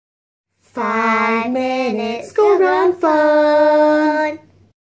5 minutes go round fun.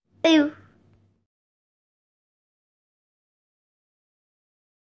 Boo.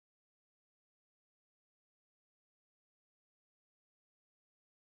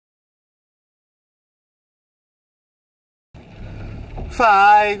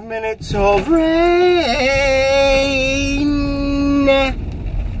 Five minutes of rain.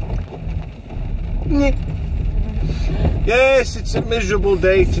 Yes, it's a miserable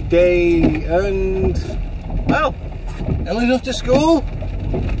day today, and well, Ellie's off to school,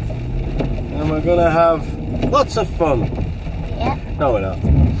 and we're gonna have lots of fun. Yeah. No, we're not.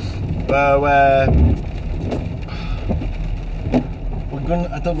 We're gonna.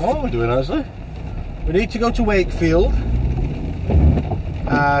 I don't know what we're doing actually. We need to go to Wakefield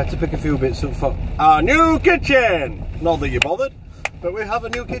to pick a few bits up for our new kitchen. Not that you bothered, but we have a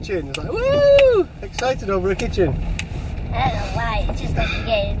new kitchen. It's like, woo! Excited over a kitchen. I don't know why, it's just like you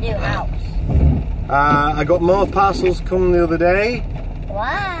get a new house. I got more parcels come the other day.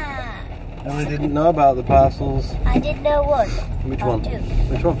 Wow. And we didn't know about the parcels. I did know one. Which or one? Two.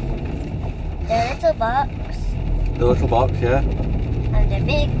 Which one? The little box. The little box, yeah. And the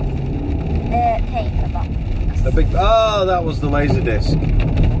big paper box. The big. Oh, that was the Laserdisc.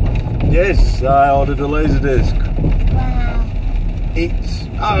 Yes, I ordered a Laserdisc. Wow. It's.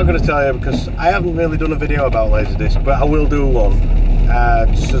 I'm going to tell you because I haven't really done a video about Laserdisc, but I will do one.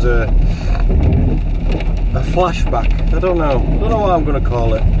 Just as a flashback. I don't know what I'm going to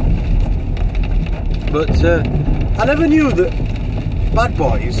call it. But I never knew that Bad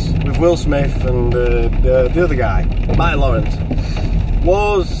Boys with Will Smith and the other guy, Martin Lawrence,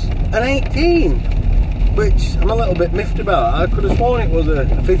 was an 18, which I'm a little bit miffed about. I could have sworn it was a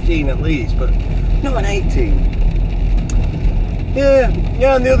 15 at least, but not an 18. Yeah,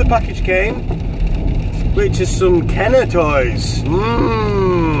 and the other package came, which is some Kenner toys.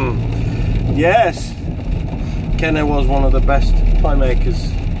 Yes, Kenner was one of the best toy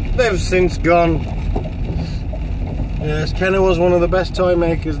makers. They've since gone. Yes, Kenner was one of the best toy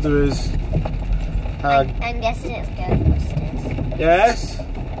makers there is. I'm guessing it's Ghostbusters. Yes?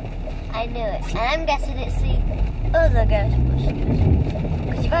 I knew it. And I'm guessing it's the other Ghostbusters.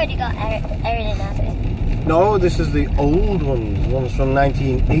 Because you've already got Erin and Abby. No, this is the old ones from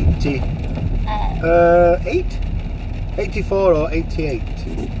 1980. 84 or 88.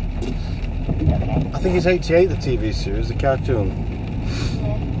 Okay. I think it's 88, the TV series, the cartoon.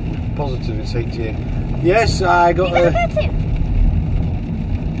 Yeah. Positive it's 88. Yes, I got You got a cartoon?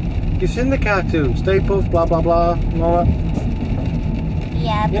 You've seen the cartoon, Stay Puft, blah blah blah, and all that.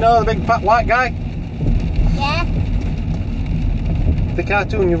 Yeah. You know, the big fat white guy? Yeah. The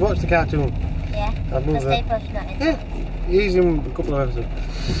cartoon, you've watched the cartoon? Yeah. I've moved Stay Puft not in. Yeah, he's in a couple of episodes.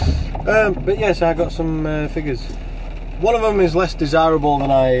 But yes, I got some figures. One of them is less desirable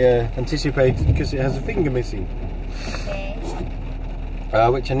than I anticipated because it has a finger missing. Okay.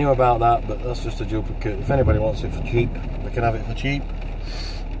 Which I knew about that, but that's just a duplicate. If anybody wants it for cheap, they can have it for cheap.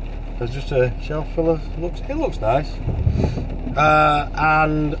 There's just a shelf filler. It looks nice.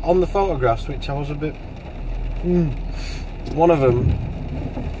 And on the photographs, which I was a bit... one of them,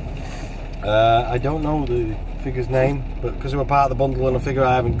 I don't know the figure's name, but because they were part of the bundle and a figure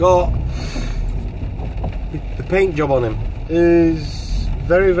I haven't got, the paint job on him is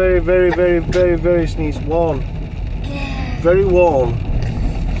very, very, very, very, very, very sneeze worn. Very worn.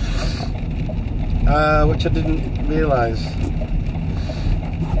 Which I didn't realise.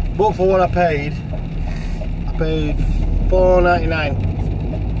 But for what I paid $4.99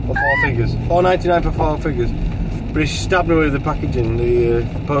 for 4 figures. $4.99 for 4 figures. But he stabbed me with the packaging, the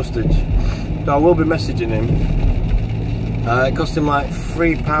postage. So I will be messaging him. It cost him like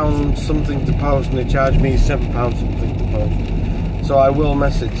 £3 something to post, and he charged me £7 something to post. So I will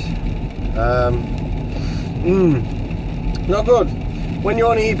message. Not good. When you're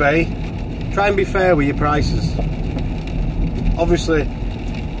on eBay, try and be fair with your prices. Obviously,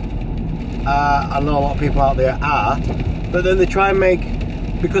 I know a lot of people out there are, but then they try and make,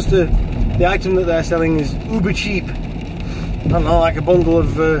 because the item that they're selling is uber cheap. I don't know, like a bundle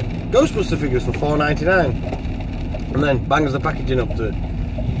of Ghostbuster figures for £4.99, and then bangs the packaging up to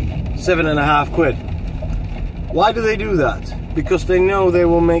 £7.50. Why do they do that? Because they know they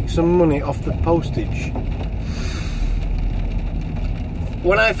will make some money off the postage.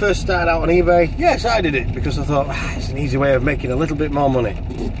 When I first started out on eBay, yes, I did it because I thought it's an easy way of making a little bit more money.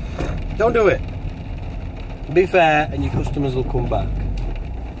 Don't do it. Be fair and your customers will come back.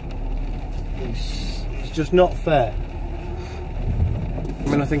 It's just not fair. I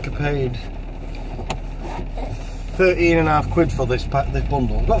mean, I think I paid £13.50 for this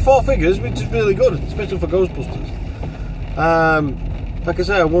bundle. Got 4 figures, which is really good, especially for Ghostbusters. Like I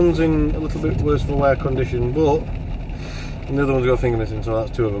say, one's in a little bit worse for wear condition, but and the other one's got a finger missing, so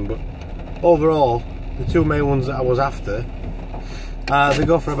that's two of them. But overall, the two main ones that I was after, they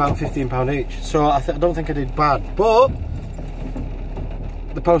go for about £15 each. So I don't think I did bad. But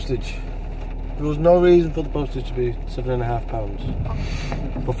the postage, there was no reason for the postage to be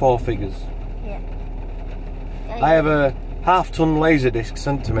 £7.5 for 4 figures. Yeah. I have a half-ton laser disc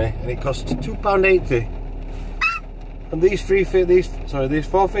sent to me, and it cost £2.80. And these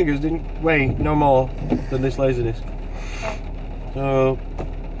 4 figures didn't weigh no more than this laser disc. So,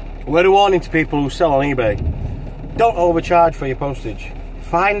 word of warning to people who sell on eBay: don't overcharge for your postage.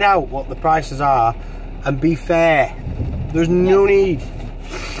 Find out what the prices are and be fair. There's no need.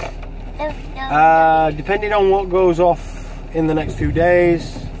 Depending on what goes off in the next few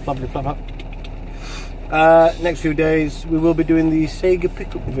days, next few days, we will be doing the Sega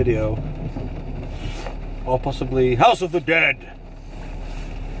pickup video, or possibly House of the Dead.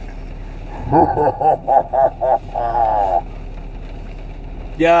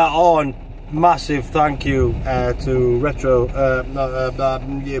 Yeah, oh, and massive thank you to Retro,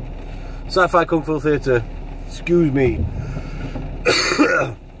 Sci-Fi Kung Fu Theatre. Excuse me.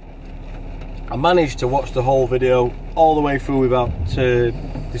 I managed to watch the whole video all the way through without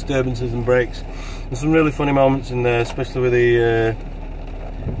disturbances and breaks. There's some really funny moments in there, especially with the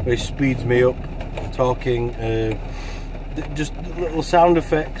where he speeds me up talking. Just little sound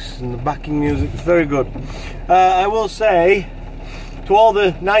effects and the backing music. It's very good. I will say, to all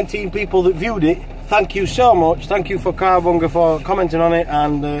the 19 people that viewed it, thank you so much. Thank you for Carbunga for commenting on it,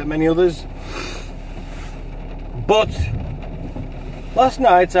 and many others. But last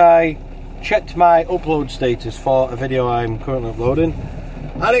night I checked my upload status for a video I'm currently uploading,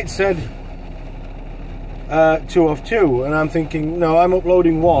 and it said 2 of 2, and I'm thinking, no, I'm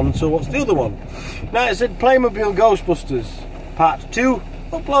uploading 1, so what's the other one? Now it said Playmobil Ghostbusters Part 2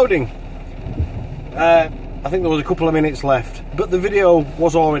 uploading. I think there was a couple of minutes left, but the video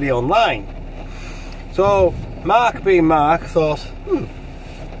was already online. So Mark, being Mark, thought,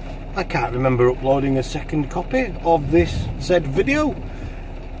 I can't remember uploading a second copy of this said video.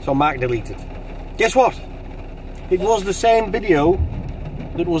 So Mark deleted. Guess what? It was the same video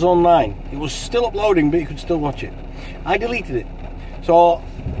that was online. It was still uploading, but you could still watch it. I deleted it. So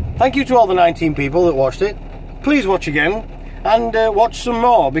thank you to all the 19 people that watched it. Please watch again and watch some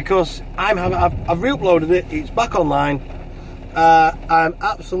more, because I've re-uploaded it. It's back online. I'm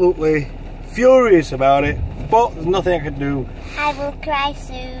absolutely furious about it, but there's nothing I can do. I will cry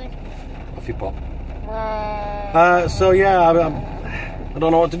soon. Off you pop. So yeah, I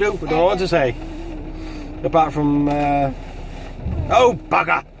don't know what to do. I don't know what to say. Apart from, oh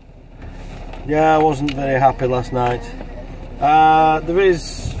bugger! Yeah, I wasn't very happy last night.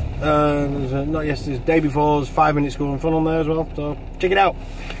 There's not yesterday's, day before's 5-minute school and fun on there as well, so check it out.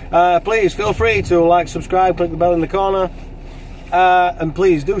 Please feel free to like, subscribe, click the bell in the corner, and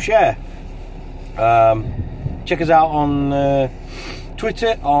please do share. Check us out on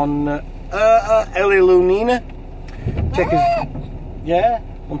Twitter on Ellie Lunina. Check us, yeah,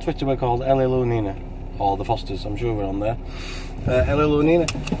 on Twitter we're called Ellie Lunina, or the Fosters, I'm sure we're on there. Ellie Lunina.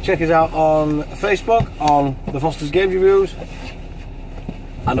 Check us out on Facebook on the Fosters Games Reviews,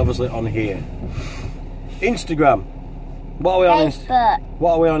 and obviously on here. Instagram. What are we on Instagram?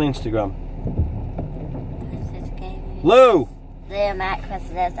 What are we on Instagram? Lou! There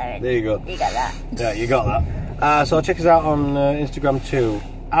you go. You got that. Yeah, you got that. So check us out on Instagram too.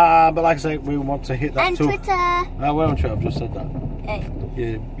 But like I say, we want to hit that and too. Twitter. We're on Twitter, I've just said that. Hey.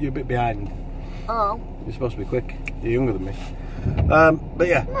 You're a bit behind. Oh. You're supposed to be quick. You're younger than me. But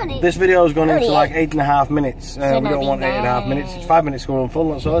yeah, Money. this video has gone into like 8.5 minutes. So we don't want 8.5 minutes. It's 5 minutes school and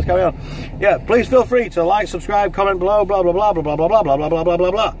fun, so let's carry on. Yeah, please feel free to like, subscribe, comment below, blah blah blah blah blah blah blah blah blah blah blah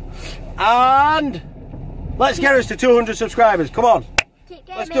blah blah. And let's get us to 200 subscribers. Come on.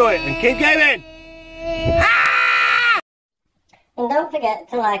 Let's do it and keep gaming. And don't forget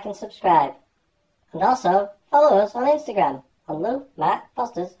to like and subscribe. And also follow us on Instagram on Lou Matt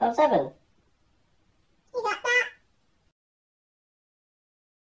Fosters 07.